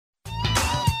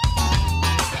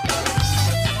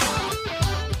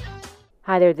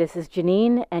Hi there, this is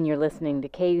Janine, and you're listening to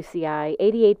KUCI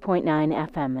 88.9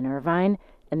 FM in Irvine,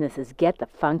 and this is Get the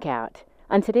Funk Out.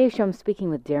 On today's show, I'm speaking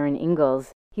with Darren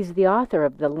Ingalls. He's the author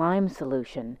of The Lyme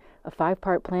Solution, a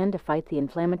 5-part plan to fight the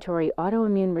inflammatory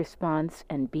autoimmune response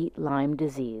and beat Lyme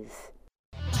disease.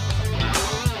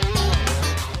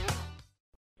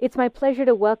 It's my pleasure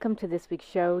to welcome to this week's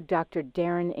show Dr.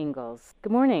 Darren Ingalls.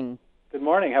 Good morning. Good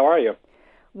morning. How are you?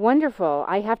 Wonderful.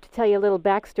 I have to tell you a little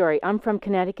backstory. I'm from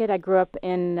Connecticut. I grew up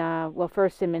in,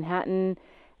 first in Manhattan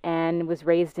and was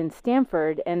raised in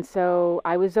Stamford. And so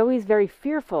I was always very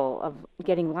fearful of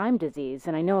getting Lyme disease.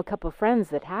 And I know a couple of friends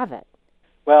that have it.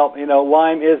 Well,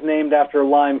 Lyme is named after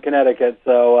Lyme, Connecticut.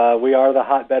 So we are the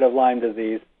hotbed of Lyme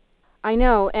disease. I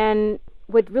know. And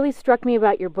what really struck me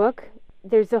about your book,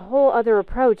 there's a whole other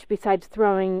approach besides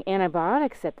throwing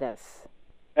antibiotics at this.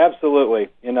 Absolutely.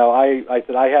 I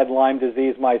said I had Lyme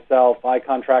disease myself. I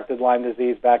contracted Lyme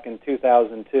disease back in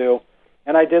 2002,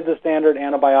 and I did the standard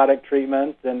antibiotic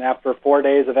treatment. And after 4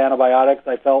 days of antibiotics,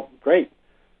 I felt great.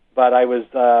 But I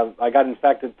got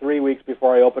infected 3 weeks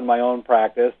before I opened my own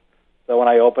practice. So when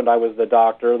I opened, I was the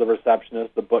doctor, the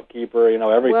receptionist, the bookkeeper,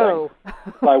 everything. Whoa.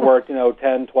 So I worked, 10,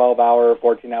 12-hour,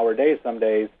 14-hour days some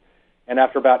days. And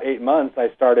after about 8 months, I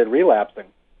started relapsing.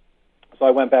 So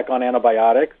I went back on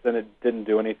antibiotics, and it didn't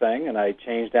do anything, and I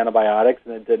changed antibiotics,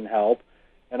 and it didn't help.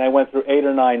 And I went through 8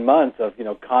 or 9 months of,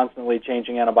 constantly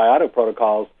changing antibiotic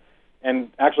protocols, and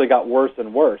actually got worse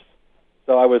and worse.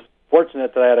 So I was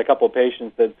fortunate that I had a couple of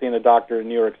patients that had seen a doctor in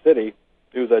New York City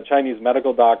who's a Chinese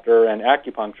medical doctor and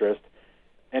acupuncturist,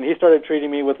 and he started treating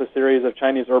me with a series of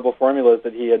Chinese herbal formulas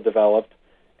that he had developed.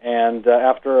 And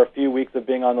after a few weeks of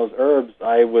being on those herbs,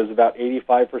 I was about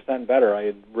 85% better. I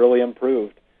had really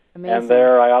improved. Amazing. And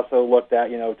there I also looked at,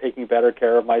 taking better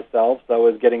care of myself. So I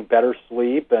was getting better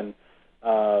sleep and,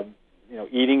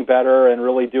 eating better and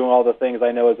really doing all the things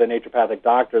I know as a naturopathic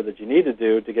doctor that you need to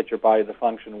do to get your body to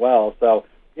function well. So,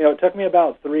 it took me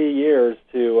about 3 years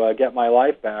to get my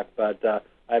life back, but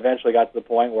I eventually got to the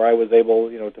point where I was able,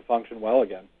 to function well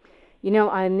again.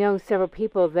 I know several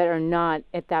people that are not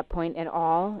at that point at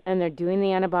all, and they're doing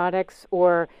the antibiotics,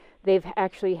 or they've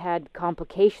actually had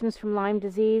complications from Lyme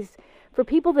disease. For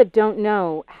people that don't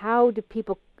know, how do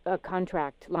people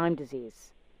contract Lyme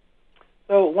disease?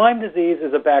 So Lyme disease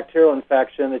is a bacterial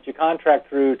infection that you contract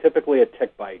through typically a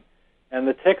tick bite. And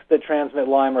the ticks that transmit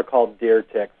Lyme are called deer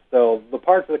ticks. So the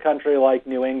parts of the country like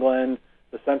New England,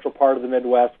 the central part of the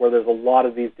Midwest where there's a lot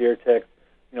of these deer ticks,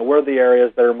 we're the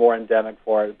areas that are more endemic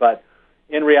for it. But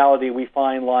in reality, we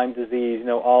find Lyme disease,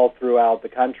 all throughout the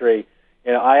country.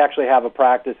 I actually have a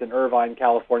practice in Irvine,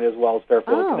 California, as well as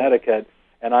Fairfield, Connecticut.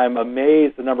 And I'm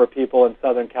amazed the number of people in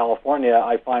Southern California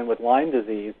I find with Lyme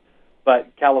disease.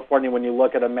 But California, when you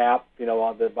look at a map,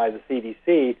 by the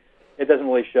CDC, it doesn't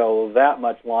really show that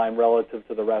much Lyme relative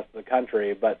to the rest of the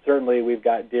country. But certainly we've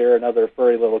got deer and other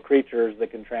furry little creatures that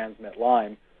can transmit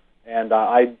Lyme. And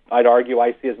I'd argue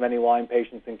I see as many Lyme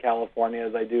patients in California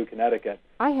as I do Connecticut.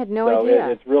 I had no idea.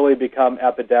 So it's really become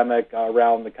epidemic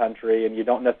around the country, and you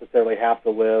don't necessarily have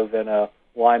to live in a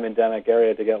Lyme endemic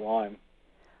area to get Lyme.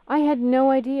 I had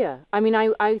no idea. I mean,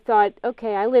 I thought,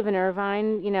 okay, I live in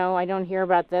Irvine, I don't hear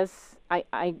about this.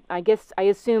 I guess I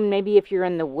assume maybe if you're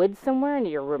in the woods somewhere in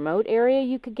your remote area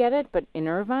you could get it, but in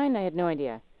Irvine, I had no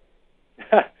idea.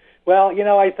 Well,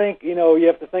 I think, you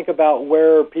have to think about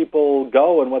where people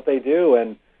go and what they do.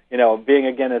 And, being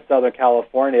again in Southern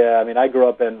California, I grew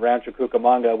up in Rancho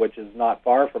Cucamonga, which is not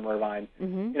far from Irvine.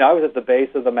 Mm-hmm. I was at the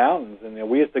base of the mountains, and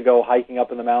we used to go hiking up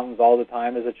in the mountains all the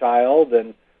time as a child.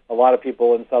 And a lot of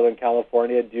people in Southern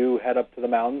California do head up to the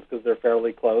mountains because they're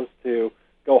fairly close to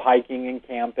go hiking and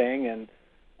camping. And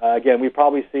again, we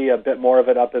probably see a bit more of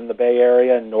it up in the Bay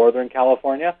Area in Northern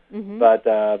California. Mm-hmm. But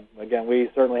again, we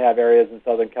certainly have areas in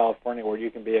Southern California where you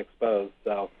can be exposed.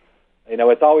 So,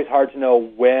 it's always hard to know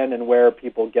when and where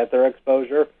people get their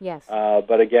exposure. Yes.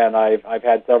 But again, I've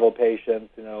had several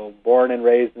patients, born and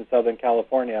raised in Southern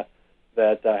California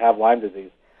that have Lyme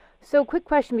disease. So, quick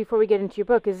question before we get into your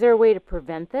book. Is there a way to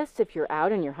prevent this if you're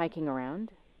out and you're hiking around?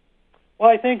 Well,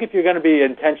 I think if you're going to be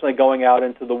intentionally going out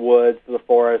into the woods, to the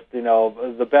forest,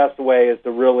 the best way is to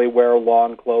really wear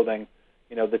long clothing.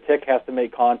 The tick has to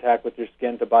make contact with your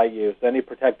skin to bite you. So any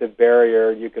protective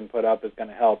barrier you can put up is going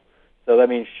to help. So that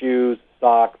means shoes,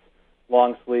 socks,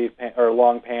 long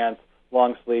pants,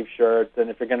 long sleeve shirts,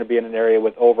 and if you're going to be in an area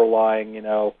with overlying,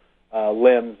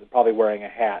 limbs, probably wearing a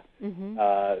hat.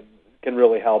 Mm-hmm. Can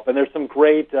really help. And there's some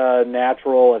great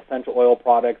natural essential oil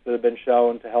products that have been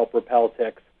shown to help repel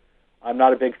ticks. I'm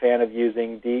not a big fan of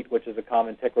using DEET, which is a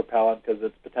common tick repellent, because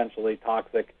it's potentially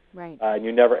toxic. Right. And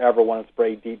you never, ever want to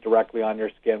spray DEET directly on your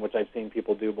skin, which I've seen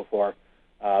people do before.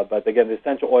 But again, the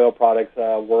essential oil products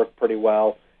work pretty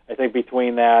well. I think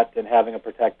between that and having a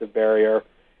protective barrier.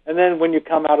 And then when you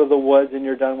come out of the woods and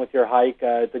you're done with your hike,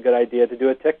 it's a good idea to do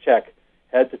a tick check,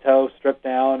 head to toe, strip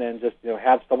down, and just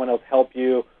have someone else help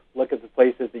you look at the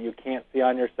places that you can't see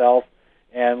on yourself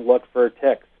and look for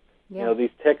ticks. Yeah.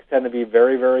 These ticks tend to be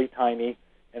very, very tiny,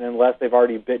 and unless they've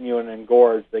already bitten you and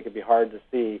engorged, they can be hard to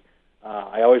see.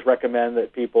 I always recommend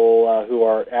that people who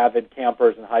are avid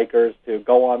campers and hikers to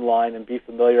go online and be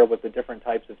familiar with the different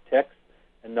types of ticks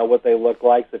and know what they look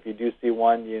like. So if you do see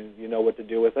one, you know what to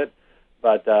do with it.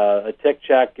 But a tick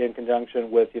check in conjunction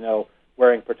with,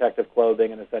 wearing protective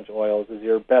clothing and essential oils is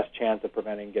your best chance of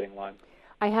preventing getting Lyme.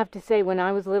 I have to say, when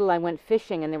I was little, I went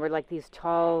fishing, and there were like these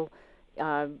tall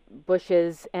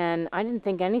bushes, and I didn't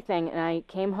think anything. And I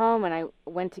came home, and I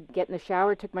went to get in the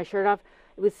shower, took my shirt off.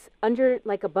 It was under,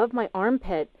 like above my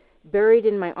armpit, buried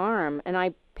in my arm, and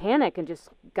I panicked and just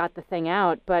got the thing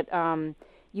out. But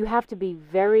you have to be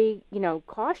very,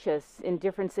 cautious in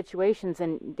different situations,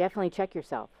 and definitely check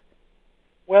yourself.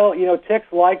 Well,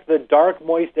 ticks like the dark,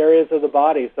 moist areas of the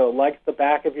body. So it likes the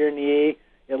back of your knee.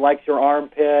 It likes your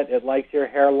armpit. It likes your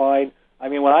hairline. I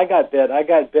mean, when I got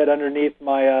bit underneath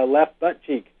my left butt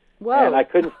cheek. Whoa. And I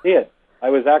couldn't see it. I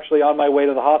was actually on my way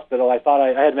to the hospital. I thought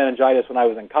I had meningitis when I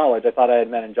was in college. I thought I had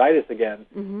meningitis again.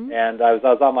 Mm-hmm. And I was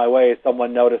on my way.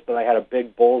 Someone noticed that I had a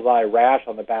big bullseye rash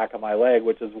on the back of my leg,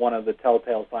 which is one of the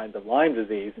telltale signs of Lyme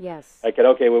disease. Yes. I said,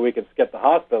 okay, well, we can skip the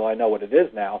hospital. I know what it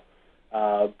is now.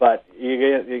 But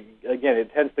again,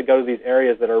 it tends to go to these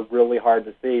areas that are really hard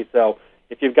to see. So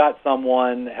if you've got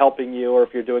someone helping you, or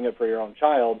if you're doing it for your own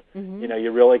child, Mm-hmm.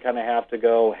 You really kind of have to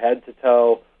go head to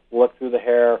toe, look through the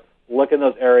hair, look in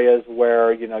those areas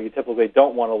where you typically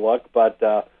don't want to look, but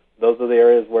those are the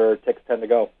areas where ticks tend to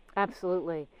go.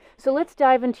 Absolutely. So let's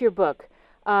dive into your book.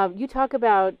 You talk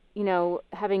about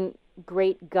having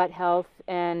great gut health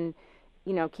and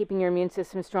keeping your immune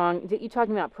system strong. You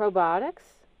talking about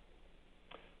probiotics?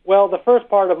 Well, the first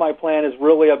part of my plan is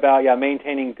really about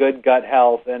maintaining good gut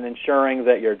health and ensuring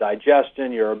that your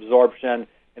digestion, your absorption,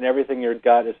 and everything in your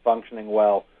gut is functioning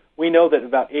well. We know that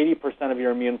about 80% of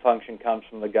your immune function comes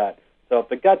from the gut. So if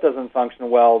the gut doesn't function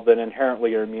well, then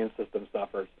inherently your immune system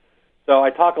suffers. So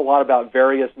I talk a lot about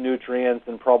various nutrients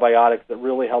and probiotics that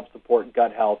really help support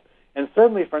gut health. And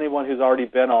certainly for anyone who's already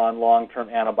been on long-term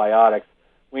antibiotics,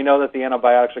 we know that the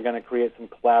antibiotics are going to create some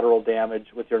collateral damage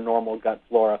with your normal gut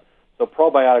flora. So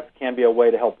probiotics can be a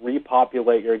way to help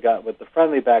repopulate your gut with the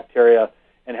friendly bacteria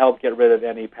and help get rid of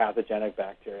any pathogenic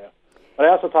bacteria. But I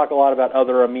also talk a lot about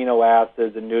other amino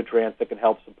acids and nutrients that can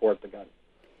help support the gut.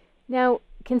 Now,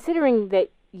 considering that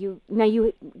do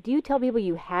you tell people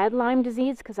you had Lyme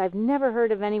disease? Because I've never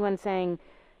heard of anyone saying,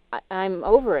 I'm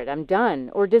over it, I'm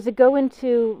done. Or does it go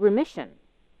into remission?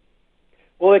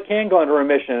 Well, it can go into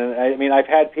remission. I mean, I've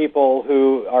had people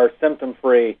who are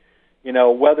symptom-free.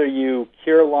 Whether you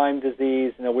cure Lyme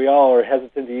disease, we all are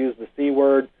hesitant to use the C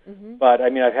word, Mm-hmm. but I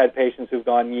mean, I've had patients who've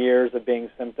gone years of being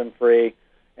symptom-free,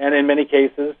 and in many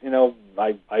cases,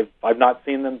 I've not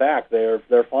seen them back. They're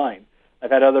fine.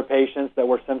 I've had other patients that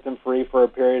were symptom-free for a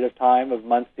period of time, of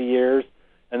months to years,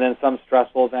 and then some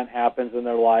stressful event happens in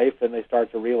their life, and they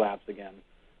start to relapse again.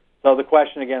 So the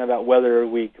question again about whether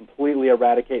we completely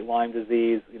eradicate Lyme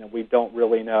disease, we don't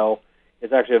really know.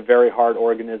 It's actually a very hard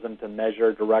organism to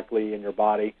measure directly in your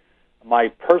body. My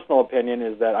personal opinion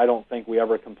is that I don't think we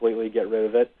ever completely get rid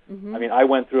of it. Mm-hmm. I mean, I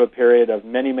went through a period of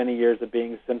many, many years of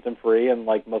being symptom-free, and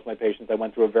like most of my patients, I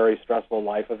went through a very stressful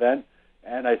life event,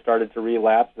 and I started to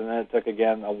relapse, and then it took,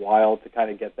 again, a while to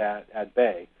kind of get that at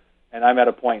bay. And I'm at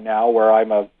a point now where I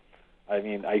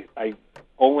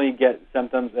only get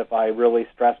symptoms if I really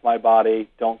stress my body,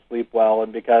 don't sleep well,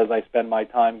 and because I spend my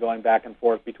time going back and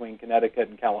forth between Connecticut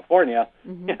and California,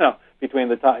 Mm-hmm. between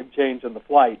the time change and the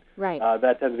flight, Right.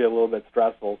 that tends to be a little bit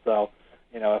stressful. So,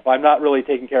 if I'm not really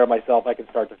taking care of myself, I can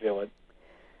start to feel it.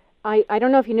 I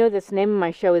don't know if you know this, the name of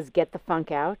my show is Get the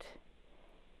Funk Out.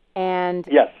 And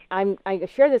Yes. I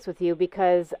share this with you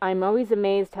because I'm always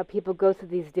amazed how people go through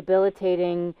these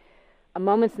debilitating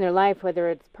moments in their life, whether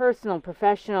it's personal,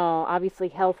 professional, obviously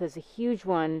health is a huge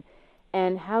one,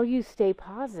 and how you stay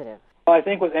positive. Well, I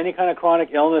think with any kind of chronic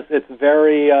illness, it's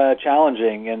very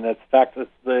challenging, and in fact,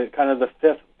 it's the kind of the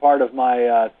fifth part of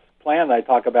my plan that I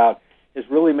talk about is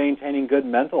really maintaining good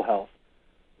mental health.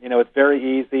 It's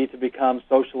very easy to become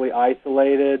socially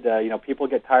isolated. People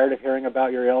get tired of hearing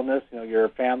about your illness. Your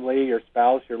family, your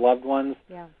spouse, your loved ones.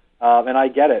 Yeah. And I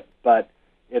get it, but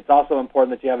it's also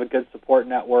important that you have a good support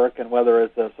network, and whether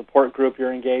it's a support group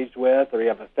you're engaged with or you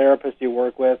have a therapist you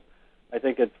work with, I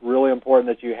think it's really important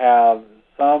that you have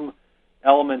some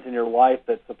element in your life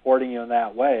that's supporting you in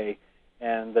that way.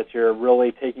 and that you're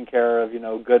really taking care of,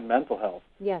 good mental health.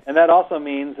 Yes. And that also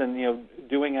means,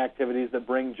 doing activities that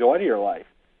bring joy to your life.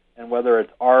 And whether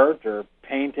it's art or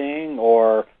painting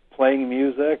or playing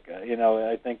music,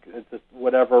 I think it's just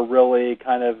whatever really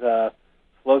kind of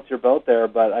floats your boat there.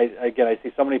 But I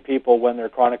see so many people when they're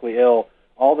chronically ill,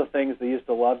 all the things they used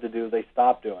to love to do, they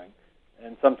stop doing.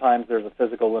 And sometimes there's a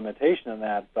physical limitation in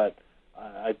that, but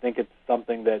I think it's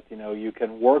something that, you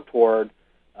can work toward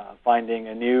finding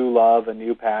a new love, a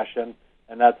new passion,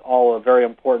 and that's all a very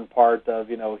important part of,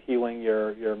 healing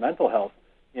your mental health.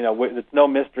 It's no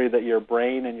mystery that your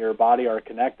brain and your body are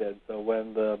connected. So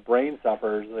when the brain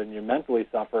suffers and you mentally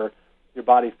suffer, your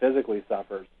body physically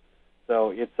suffers. So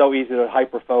it's so easy to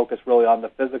hyper-focus really on the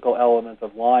physical elements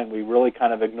of Lyme. We really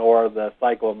kind of ignore the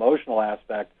psycho-emotional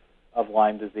aspect of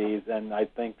Lyme disease, and I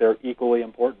think they're equally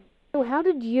important. So how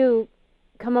did you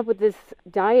come up with this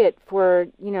diet for,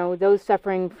 those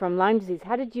suffering from Lyme disease?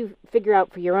 How did you figure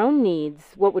out for your own needs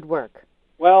what would work?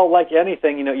 Well, like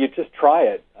anything, you just try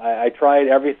it. I tried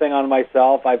everything on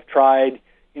myself. I've tried,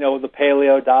 the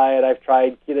paleo diet. I've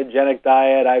tried ketogenic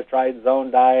diet. I've tried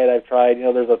zone diet. I've tried,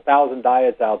 there's 1,000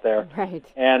 diets out there. Right.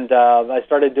 And I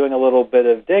started doing a little bit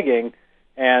of digging,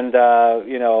 and,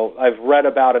 I've read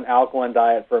about an alkaline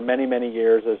diet for many, many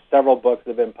years. There's several books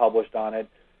that have been published on it.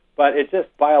 But it just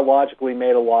biologically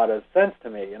made a lot of sense to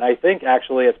me. And I think,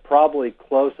 actually, it's probably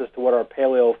closest to what our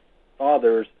paleo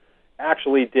fathers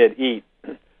actually did eat.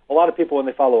 A lot of people, when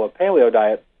they follow a paleo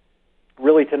diet,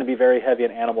 really tend to be very heavy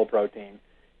in animal protein.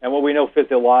 And what we know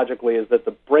physiologically is that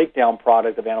the breakdown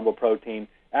product of animal protein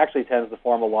actually tends to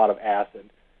form a lot of acid.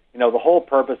 The whole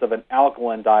purpose of an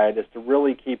alkaline diet is to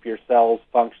really keep your cells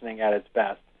functioning at its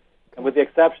best. And with the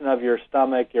exception of your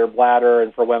stomach, your bladder,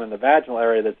 and for women, the vaginal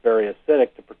area that's very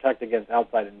acidic to protect against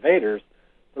outside invaders,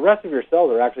 the rest of your cells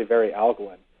are actually very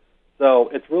alkaline. So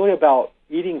it's really about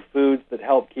eating foods that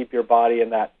help keep your body in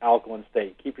that alkaline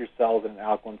state, keep your cells in an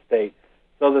alkaline state,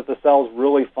 so that the cells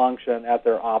really function at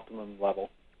their optimum level.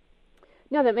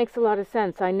 No, that makes a lot of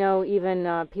sense. I know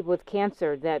even people with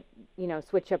cancer that,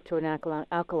 switch up to an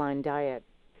alkaline diet.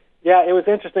 Yeah, it was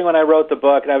interesting when I wrote the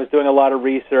book and I was doing a lot of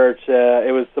research.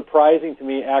 It was surprising to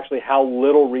me actually how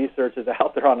little research is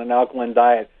out there on an alkaline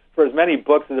diet for as many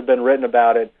books that have been written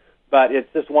about it. But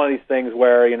it's just one of these things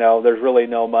where, there's really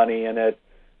no money in it.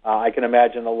 I can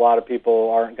imagine a lot of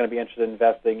people aren't going to be interested in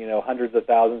investing, hundreds of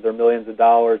thousands or millions of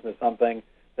dollars into something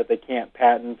that they can't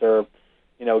patent or,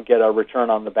 get a return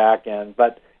on the back end.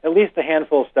 But at least a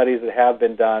handful of studies that have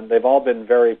been done, they've all been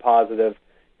very positive.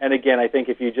 And again, I think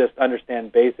if you just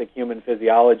understand basic human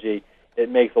physiology, it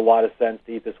makes a lot of sense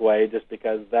to eat this way just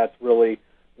because that's really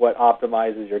what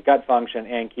optimizes your gut function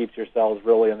and keeps your cells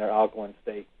really in their alkaline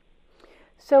state.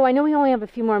 So I know we only have a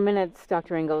few more minutes,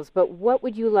 Dr. Ingalls, but what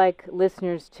would you like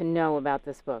listeners to know about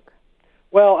this book?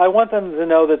 Well, I want them to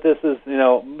know that this is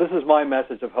my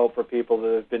message of hope for people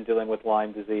that have been dealing with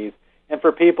Lyme disease. And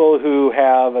for people who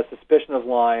have a suspicion of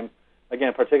Lyme,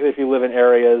 again, particularly if you live in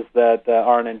areas that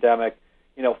aren't endemic,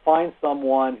 find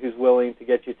someone who's willing to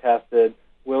get you tested,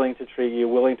 willing to treat you,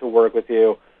 willing to work with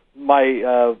you.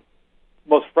 My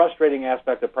most frustrating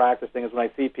aspect of practicing is when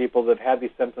I see people that have had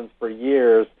these symptoms for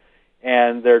years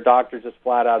and their doctor just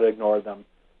flat out ignored them.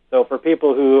 So for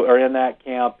people who are in that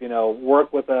camp,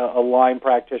 work with a Lyme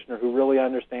practitioner who really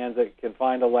understands it, can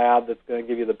find a lab that's going to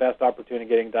give you the best opportunity of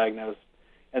getting diagnosed,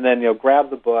 and then, grab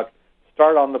the book,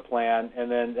 start on the plan,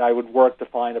 and then I would work to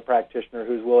find a practitioner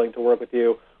who's willing to work with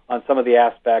you on some of the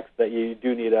aspects that you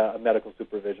do need a medical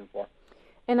supervision for.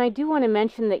 And I do want to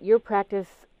mention that your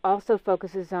practice also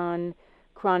focuses on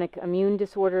chronic immune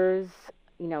disorders,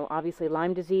 obviously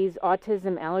Lyme disease,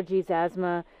 autism, allergies,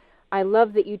 asthma. I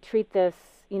love that you treat this,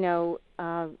 in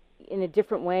a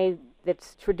different way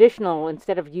that's traditional.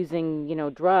 Instead of using,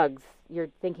 drugs, you're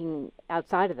thinking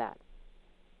outside of that.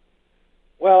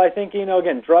 Well, I think,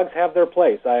 again, drugs have their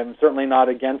place. I'm certainly not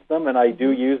against them, and I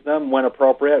do use them when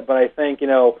appropriate, but I think,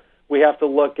 we have to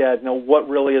look at, what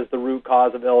really is the root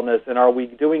cause of illness, and are we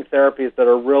doing therapies that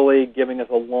are really giving us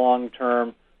a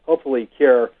long-term, hopefully,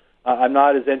 cure. I'm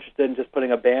not as interested in just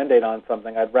putting a Band-Aid on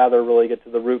something. I'd rather really get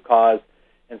to the root cause,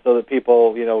 and so that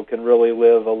people, can really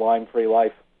live a Lyme-free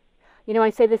life. I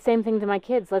say the same thing to my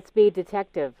kids. Let's be a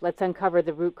detective. Let's uncover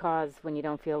the root cause when you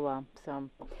don't feel well. So,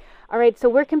 all right, so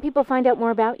where can people find out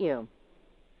more about you?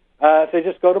 So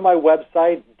just go to my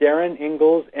website,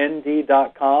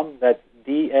 DarinInglesND.com. That's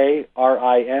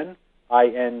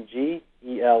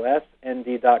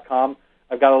DarinInglesND.com.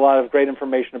 I've got a lot of great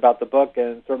information about the book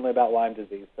and certainly about Lyme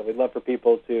disease. So we'd love for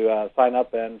people to sign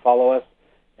up and follow us.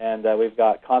 And we've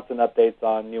got constant updates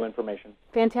on new information.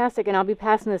 Fantastic. And I'll be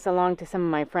passing this along to some of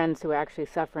my friends who are actually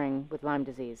suffering with Lyme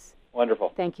disease.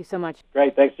 Wonderful. Thank you so much.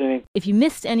 Great. Thanks, Janine. If you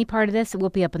missed any part of this, it will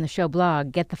be up on the show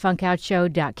blog,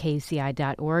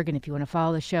 getthefunkoutshow.kuci.org. And if you want to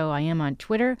follow the show, I am on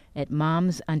Twitter at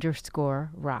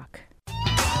moms_rock.